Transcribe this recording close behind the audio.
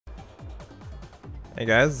Hey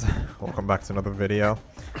guys, welcome back to another video.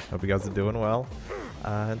 Hope you guys are doing well.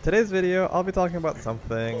 In today's video, I'll be talking about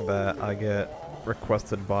something that I get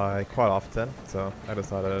requested by quite often, so I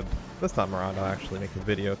decided this time around I'll actually make a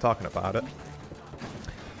video talking about it.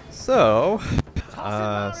 So,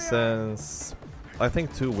 since I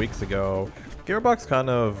think 2 weeks ago, Gearbox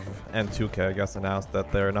and 2K I guess announced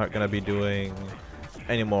that they're not going to be doing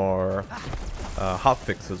any more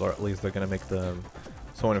hotfixes, or at least they're going to make them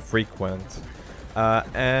so infrequent.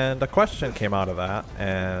 And a question came out of that,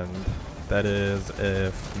 and that is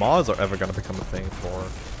if mods are ever going to become a thing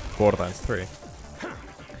for Borderlands 3.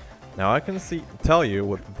 Now I can tell you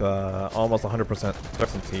with almost 100%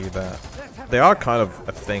 certainty that they are kind of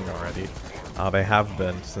a thing already. They have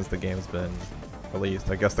been since the game's been released.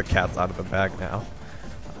 I guess the cat's out of the bag now.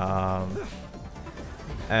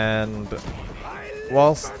 And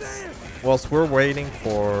whilst we're waiting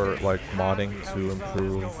for like modding to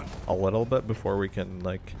improve a little bit before we can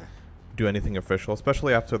like do anything official,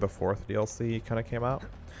 especially after the 4th DLC kind of came out.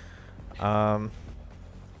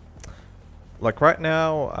 Like right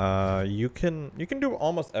now, you can do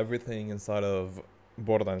almost everything inside of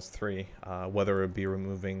Borderlands 3, whether it be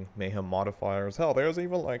removing mayhem modifiers. Hell, there's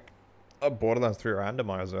even like a Borderlands 3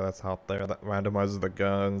 randomizer that's out there that randomizes the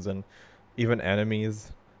guns and even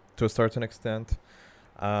enemies to a certain extent.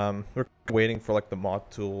 We're waiting for like the mod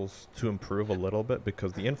tools to improve a little bit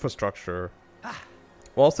because the infrastructure,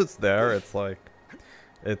 whilst it's there, it's like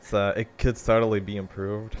it could certainly be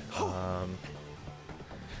improved.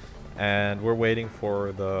 And we're waiting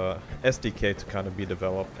for the SDK to kind of be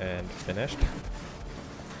developed and finished,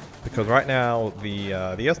 because right now the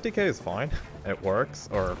SDK is fine, it works,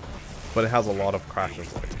 but it has a lot of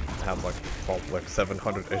crashes. Like, it has like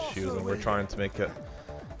 700 issues, and we're trying to make it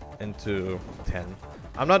into 10.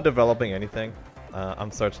 I'm not developing anything.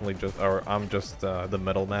 I'm just the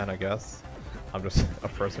middleman, I guess. I'm just a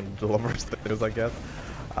person who delivers things, I guess.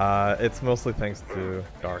 It's mostly thanks to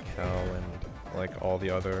Dark Hell and like all the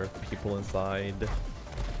other people inside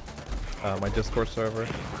my Discord server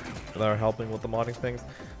that are helping with the modding things.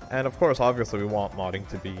 And of course, obviously, we want modding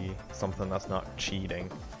to be something that's not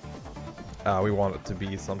cheating. We want it to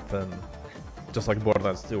be something just like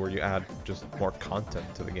Borderlands 2, where you add just more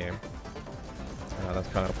content to the game. That's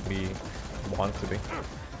kind of what we want it to be.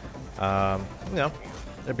 You know,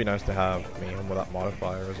 it'd be nice to have mayhem without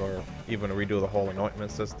modifiers, or even redo the whole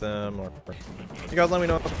anointment system. Or you guys let me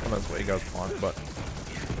know in the comments what you guys want. But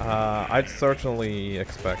I'd certainly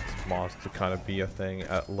expect mods to kind of be a thing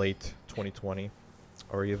at late 2020,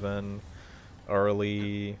 or even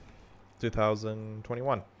early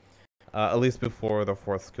 2021. At least before the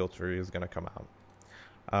 4th skill tree is gonna come out.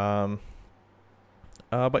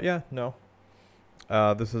 But yeah, no.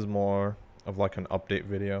 This is more of like an update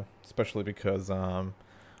video, especially because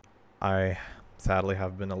I sadly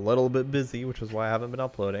have been a little bit busy, which is why I haven't been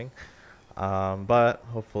uploading. But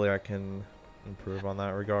hopefully I can improve on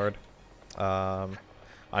that regard. I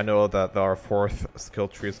know that our 4th skill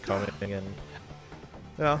tree is coming, and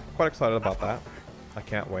yeah, quite excited about that. I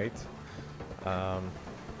can't wait. But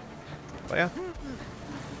yeah.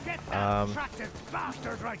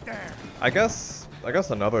 Right there. I guess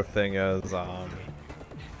another thing is,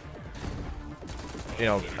 you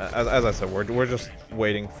know, as I said, we're just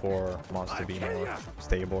waiting for mods to be more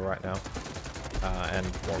stable right now, and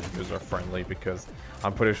more user friendly, because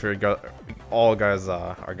I'm pretty sure all guys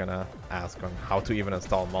are gonna ask on how to even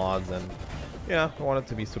install mods, and yeah, we want it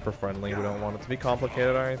to be super friendly. We don't want it to be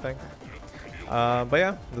complicated or anything. But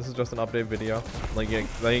yeah, this is just an update video. Like you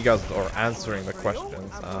guys are answering the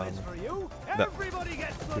questions that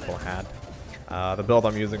people had. The build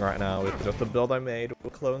I'm using right now is just a build I made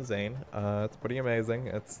with Clone Zane. It's pretty amazing.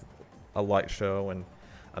 It's a light show and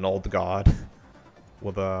an old god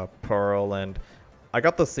with a pearl, and I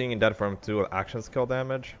got the Seeing Dead from him too with action skill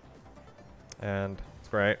damage, and it's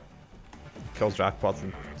great. Kills jackpots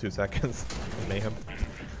in 2 seconds. Mayhem.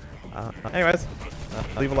 Anyways,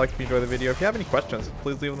 leave a like if you enjoy the video. If you have any questions,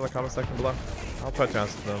 please leave them in the comment section below. I'll try to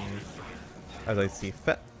answer them as I see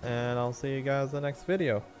fit, and I'll see you guys in the next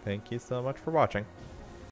video. Thank you so much for watching.